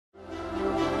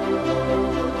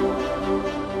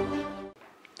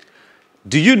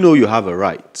Do you know you have a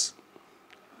right?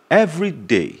 Every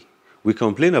day, we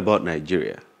complain about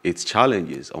Nigeria, its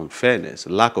challenges, unfairness,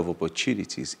 lack of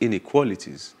opportunities,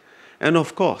 inequalities, and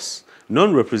of course,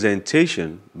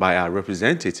 non-representation by our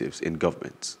representatives in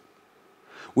government.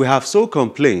 We have so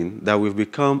complained that we've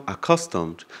become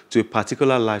accustomed to a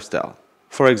particular lifestyle.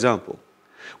 For example,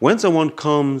 when someone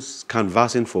comes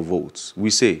canvassing for votes, we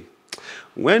say,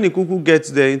 when the kuku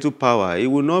gets there into power, he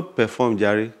will not perform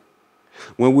jari.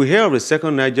 When we hear of the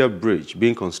second Niger bridge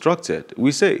being constructed,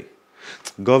 we say,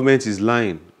 government is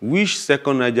lying. Which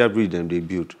second Niger bridge them they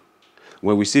build?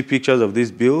 When we see pictures of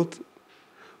this build,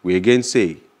 we again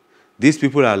say, these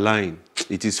people are lying.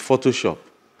 It is Photoshop.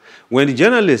 When the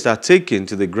journalists are taken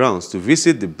to the grounds to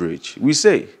visit the bridge, we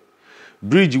say,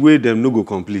 bridge where them no go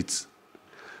complete.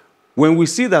 When we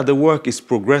see that the work is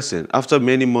progressing after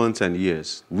many months and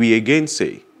years, we again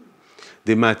say,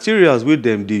 the materials with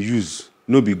them they use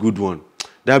no be good one.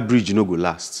 That bridge no go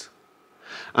last.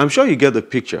 I'm sure you get the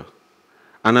picture.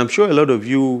 And I'm sure a lot of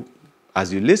you,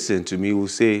 as you listen to me, will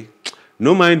say,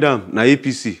 no mind them, na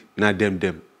APC, na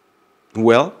them.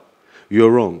 Well,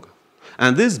 you're wrong.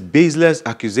 And these baseless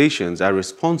accusations are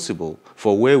responsible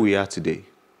for where we are today.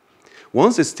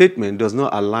 Once a statement does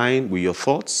not align with your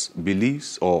thoughts,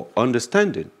 beliefs, or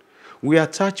understanding, we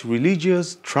attach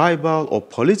religious, tribal, or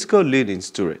political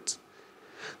leanings to it.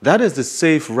 That is the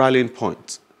safe rallying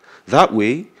point. That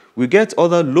way, we get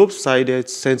other lopsided,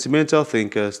 sentimental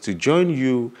thinkers to join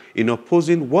you in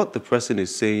opposing what the person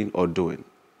is saying or doing.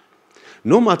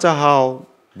 No matter how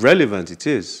relevant it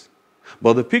is.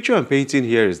 But the picture I'm painting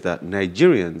here is that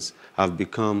Nigerians have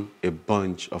become a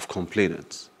bunch of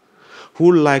complainants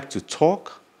who like to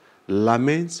talk,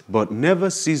 lament, but never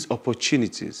seize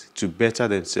opportunities to better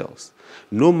themselves,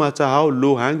 no matter how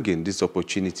low-hanging these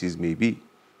opportunities may be.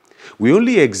 We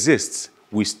only exist,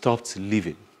 we stopped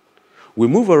living. We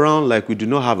move around like we do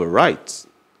not have a right.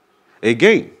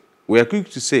 Again, we are quick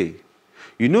to say,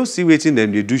 you know, see waiting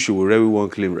them they do show where everyone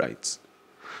claim rights.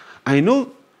 I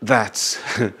know that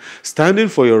standing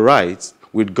for your rights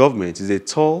with government is a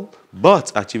tall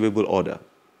but achievable order.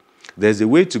 There's a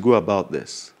way to go about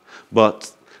this,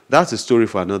 but that's a story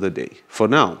for another day. For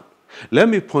now, let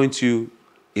me point you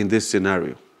in this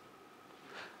scenario.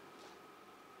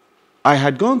 I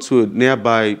had gone to a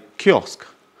nearby kiosk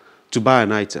to buy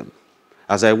an item.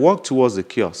 As I walked towards the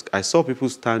kiosk, I saw people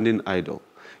standing idle.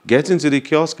 Getting to the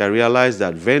kiosk, I realized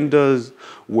that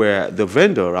the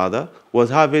vendor was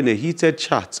having a heated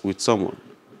chat with someone.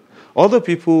 Other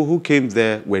people who came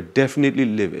there were definitely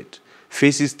livid,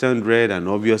 faces turned red and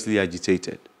obviously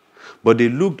agitated. But they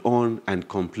looked on and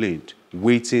complained,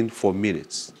 waiting for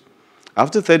minutes.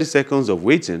 After 30 seconds of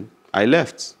waiting, I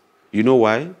left. You know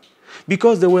why?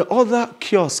 Because there were other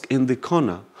kiosks in the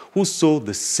corner who sold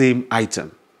the same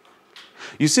item.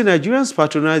 You see, Nigerians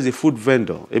patronize a food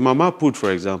vendor, a mama put,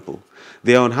 for example.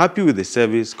 They are unhappy with the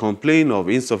service, complain of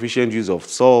insufficient use of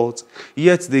salt,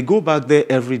 yet they go back there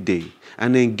every day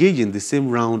and engage in the same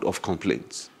round of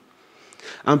complaints.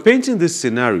 I'm painting this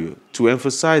scenario to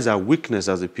emphasize our weakness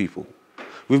as a people.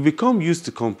 We've become used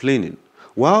to complaining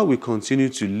while we continue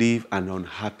to live an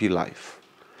unhappy life.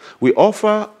 We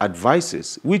offer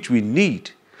advices which we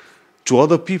need to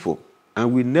other people,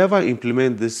 and we never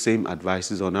implement these same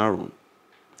advices on our own.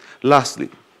 Lastly,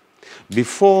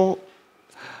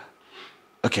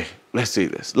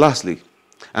 Lastly,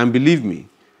 and believe me,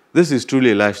 this is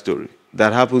truly a life story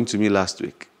that happened to me last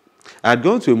week. I had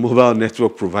gone to a mobile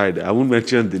network provider, I won't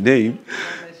mention the name,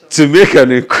 to make an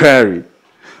inquiry.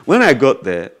 When I got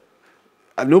there,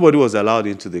 nobody was allowed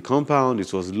into the compound.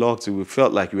 It was locked. We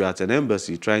felt like we were at an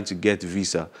embassy trying to get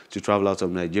visa to travel out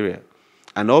of Nigeria.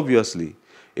 And obviously,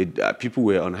 people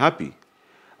were unhappy.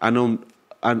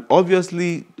 An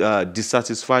obviously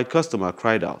dissatisfied customer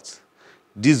cried out,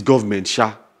 "This government,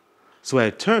 sha." So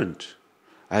I turned.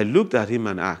 I looked at him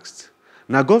and asked,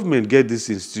 "Now government get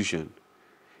this institution?"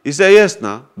 He said, "Yes,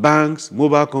 now. Banks,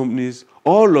 mobile companies,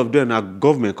 all of them are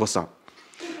government custom."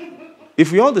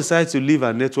 If we all decide to leave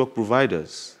our network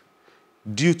providers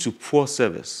due to poor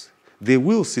service, they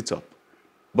will sit up.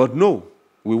 But no,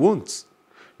 we won't.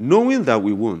 Knowing that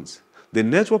we won't, the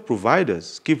network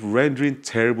providers keep rendering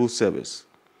terrible service.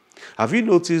 Have you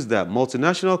noticed that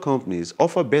multinational companies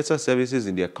offer better services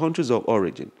in their countries of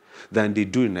origin than they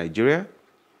do in Nigeria?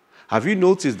 Have you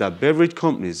noticed that beverage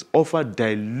companies offer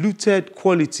diluted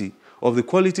quality of the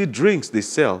quality drinks they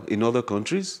sell in other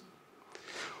countries?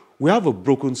 We have a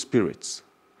broken spirit.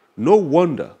 No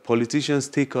wonder politicians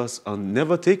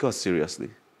never take us seriously.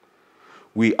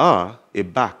 We are a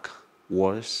back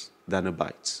worse than a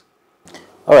bite.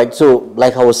 All right, so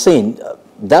like I was saying,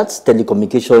 that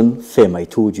telecommunication firm I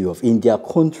told you of, in their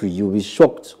country, you'll be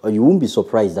shocked or you won't be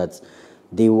surprised that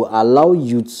they will allow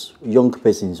youths, young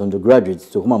persons, undergraduates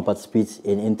to come and participate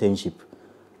in internship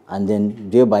and then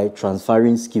thereby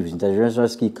transferring skills, international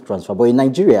skill transfer. But in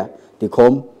Nigeria, they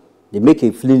come, they make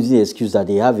a flimsy excuse that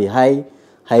they have a high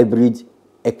hybrid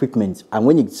equipment, and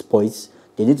when it spoils,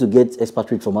 they need to get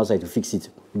expatriate from outside to fix it.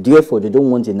 Therefore, they don't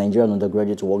want a Nigerian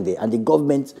undergraduate to work there, and the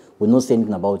government will not say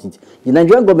anything about it. The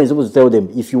Nigerian government is supposed to tell them,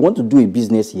 if you want to do a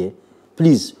business here,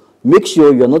 please make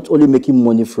sure you're not only making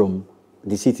money from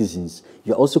the citizens,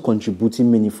 you're also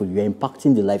contributing meaningfully, you're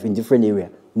impacting the life in different areas.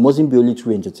 It mustn't be only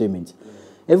through entertainment.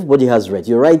 Everybody has rights.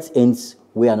 Your right ends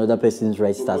where another person's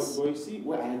right starts. But you see,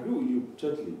 well, I agree with you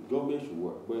totally. Government should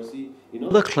work. But you see, in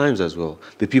other climes as well,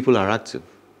 the people are active.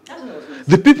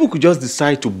 The people could just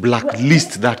decide to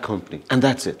blacklist that company, and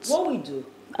that's it. What we do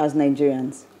as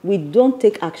Nigerians, we don't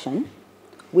take action,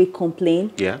 we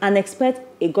complain, and expect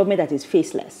a government that is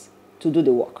faceless to do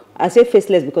the work. I say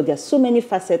faceless because there are so many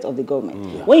facets of the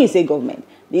government. When you say government,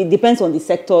 it depends on the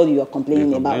sector you are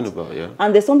complaining about.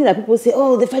 And there's something that people say,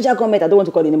 oh, the federal government, I don't want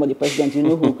to call the name of the president, you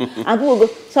know who. And people go,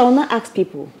 so I will not ask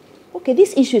people, okay,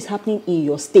 this issue is happening in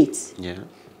your state.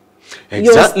 Exactly.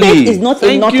 Your state is not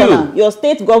a northerner. Your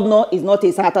state governor is not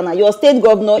a southerner. Your state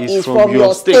governor is from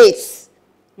your state.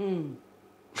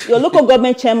 Your local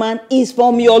government chairman is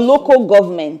from your local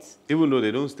government. Even though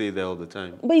they don't stay there all the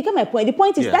time. But you get my point. The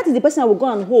point is that is the person I will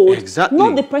go and hold,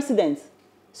 not the president.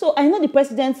 So I know the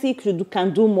presidency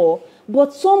can do more,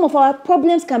 but some of our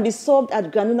problems can be solved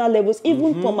at granular levels,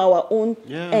 even from our own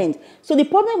end. So the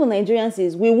problem with Nigerians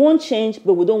is we won't change,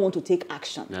 but we don't want to take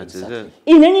action. That's it.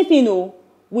 In anything,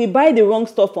 we buy the wrong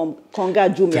stuff from Konga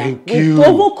Jumia. We even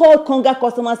call Konga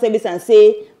customer service and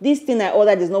say, this thing I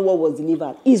ordered is not what was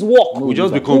delivered. It's work. We'll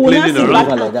just be complaining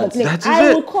around like that.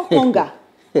 I will call Konga.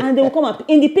 And they will come up.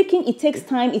 In the picking, it takes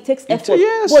time, it takes effort.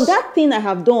 But that thing I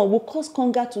have done will cause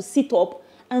Konga to sit up,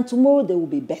 and tomorrow they will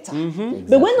be better.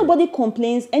 But when nobody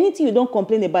complains, anything you don't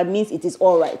complain about means it is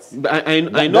all right. But I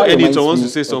know Enitan wants to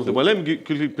say something, but let me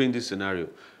quickly paint this scenario.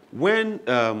 When,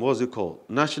 what's it called?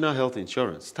 National health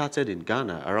insurance started in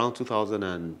Ghana around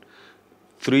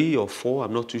 2003 or 4,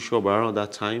 I'm not too sure, but around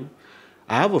that time,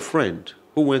 I have a friend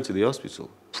who went to the hospital,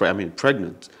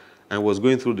 pregnant, and was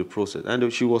going through the process.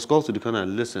 And she was called to the corner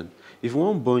and listen, if you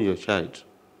want to born your child,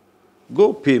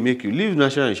 go pay, make you leave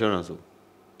national insurance.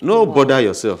 No bother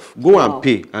yourself. Go and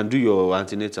pay and do your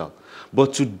antenatal.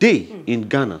 But today in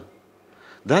Ghana,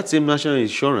 that same national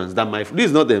insurance that this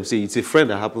is not them say, it's a friend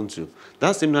that happened to.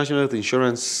 That same national health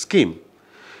insurance scheme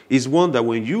is one that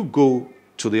when you go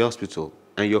to the hospital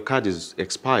and your card is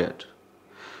expired,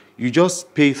 you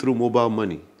just pay through mobile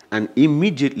money and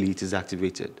immediately it is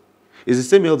activated. It's the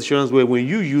same health insurance where when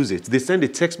you use it, they send a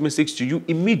text message to you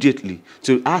immediately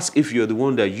to ask if you're the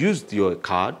one that used your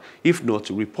card, if not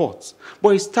to report. But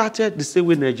it started the same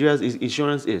way Nigeria's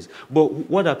insurance is. But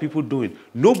what are people doing?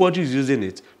 Nobody's using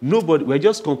it. Nobody. We're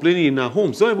just complaining in our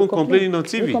homes. Don't even complaining on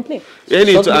TV. I'm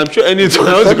sure Enitan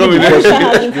wants to come in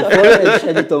there.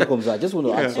 Before Enitan comes, I just want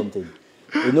to add something.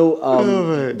 You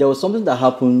know, there was something that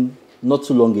happened not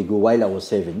too long ago while I was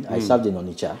serving. I served in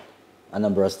Onitsha,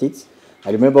 Anambra State. I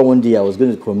remember one day I was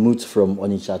going to commute from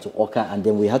Onitsha to Oka, and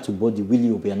then we had to board the Willie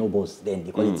Obiano bus. Then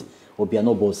they call it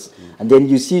Obiano bus. And then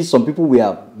you see some people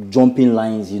were jumping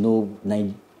lines, you know,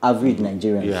 average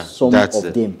Nigerians. Some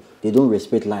of them, they don't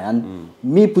respect line. And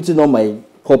me putting on my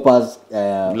corpers,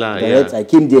 I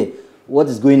came there. What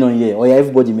is going on here? Oh yeah,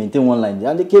 everybody maintain one line.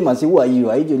 And they came and said, who are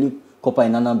you? Are you the only copper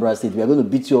in Anambra State? We are going to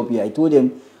beat you up here. I told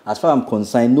them, as far as I'm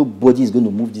concerned, nobody is going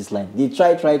to move this line. They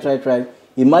try.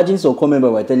 Imagine some comment member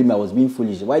were telling me I was being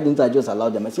foolish. Why don't I just allow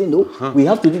them? I say, no, we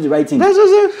have to do the right thing.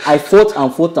 I fought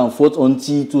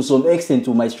until to some extent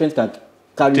to my strength can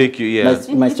carry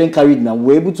my strength carried me, and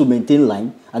we were able to maintain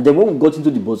line. And then when we got into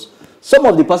the bus, some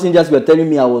of the passengers were telling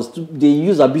me they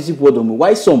use abusive word on me.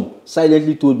 Why some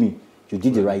silently told me you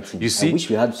did the right thing. You see, I wish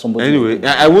we had somebody. Anyway,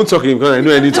 I won't talk to him because I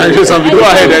know Enitan do something. Go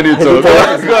ahead, Enitan.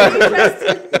 Go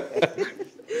ahead.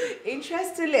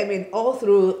 Interestingly, I mean, all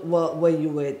through when you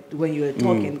were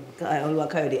talking,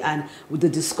 Kayode, and with the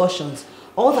discussions,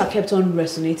 all that kept on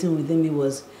resonating within me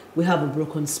was we have a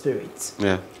broken spirit.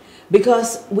 Yeah.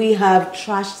 Because we have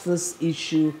trashed this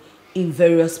issue in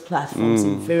various platforms,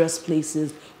 in various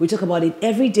places. We talk about it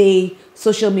every day,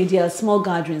 social media, small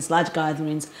gatherings, large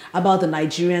gatherings, about the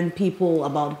Nigerian people,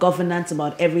 about governance,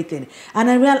 about everything. And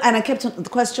I kept on, the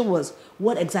question was,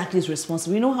 what exactly is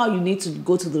responsible? You know how you need to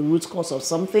go to the root cause of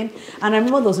something? And I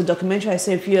remember there was a documentary I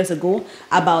saw a few years ago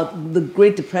about the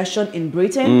Great Depression in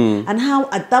Britain, and how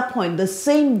at that point, the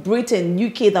same Britain,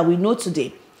 UK that we know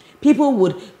today, people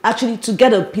would actually, to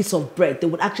get a piece of bread, they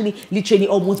would actually literally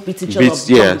almost beat each other up.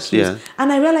 Yes, yeah.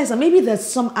 And I realized that maybe there's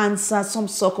some answer, some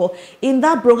circle in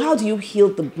that. How do you heal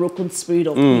the broken spirit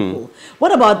of people?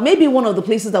 What about maybe one of the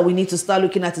places that we need to start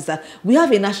looking at is that we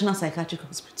have a national psychiatric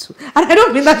hospital. And I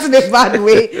don't mean that in a bad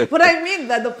way, but I mean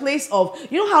that the place of,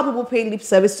 you know how people pay lip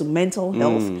service to mental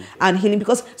health and healing,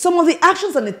 because some of the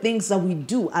actions and the things that we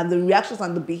do and the reactions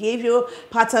and the behavioral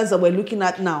patterns that we're looking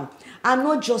at now are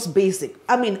not just basic.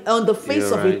 I mean, on the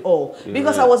face of it all.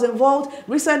 Because I was involved,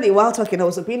 recently while talking, I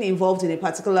was being involved in a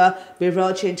particular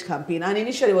behavioral change campaign. And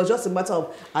initially it was just a matter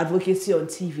of advocacy on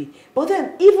TV. But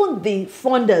then even the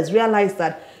funders realized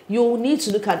that you need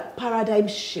to look at paradigm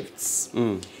shifts.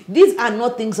 These are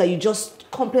not things that you just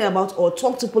complain about or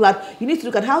talk to people at. You need to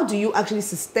look at how do you actually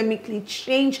systemically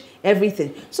change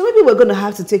everything. So maybe we're going to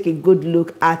have to take a good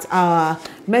look at our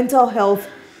mental health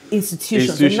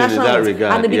institutions in that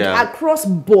regard, and across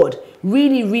board.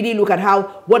 Really look at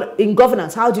what in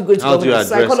governance, how do you go into governance,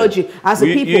 psychology, as a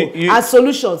people, as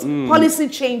solutions, policy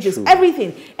changes,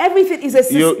 everything is a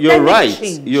systemic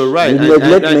change. You're right. We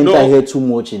neglect mental health too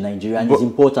much in Nigeria, and it's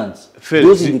important. Felix,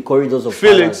 those in the corridors of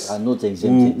Felix, are not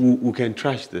exempted. We can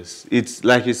trash this. It's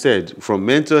like you said, from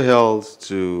mental health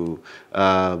to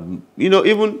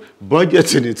even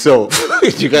budgeting itself.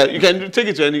 you can take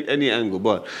it to any angle,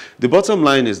 but the bottom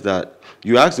line is that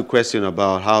you asked the question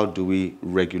about how do we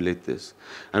regulate this.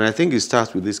 And I think it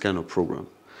starts with this kind of program.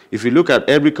 If you look at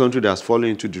every country that's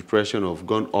fallen into depression or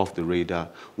gone off the radar,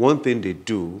 one thing they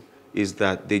do is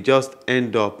that they just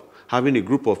end up having a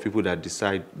group of people that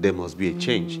decide there must be a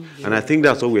change. And I think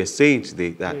that's what we're saying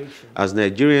today, that as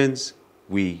Nigerians,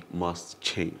 we must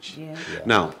change.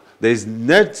 Now, there's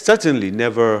certainly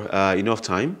never enough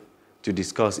time to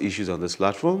discuss issues on this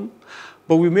platform,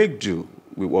 but we make do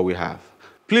with what we have.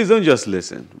 Please don't just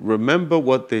listen. Remember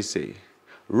what they say.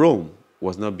 Rome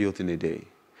was not built in a day.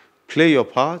 Play your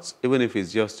part, even if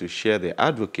it's just to share the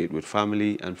advocate with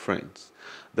family and friends.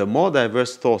 The more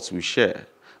diverse thoughts we share,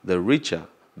 the richer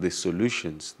the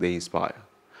solutions they inspire.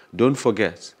 Don't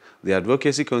forget, the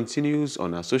advocacy continues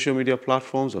on our social media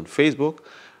platforms on Facebook.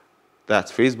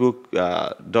 That's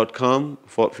facebook.com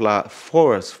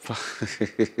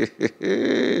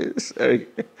Sorry.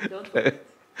 Don't forget.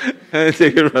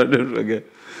 Take it around, don't forget.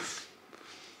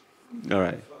 All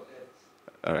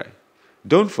right.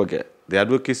 Don't forget, the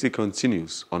advocacy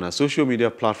continues on our social media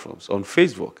platforms. On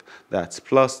Facebook, that's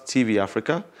 +TV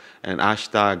Africa and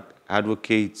hashtag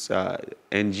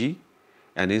 #AdvocatesNG,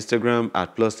 and Instagram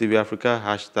at +TV Africa,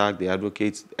 hashtag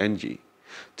 #TheAdvocatesNG.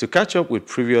 To catch up with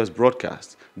previous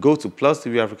broadcasts, go to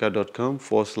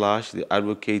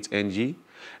plustvafrica.com/TheAdvocatesNG,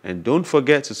 and don't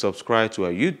forget to subscribe to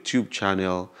our YouTube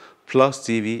channel,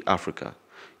 +TV Africa.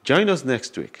 Join us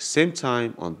next week, same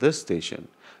time on this station.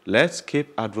 Let's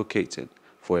keep advocating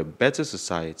for a better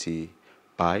society.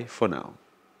 Bye for now.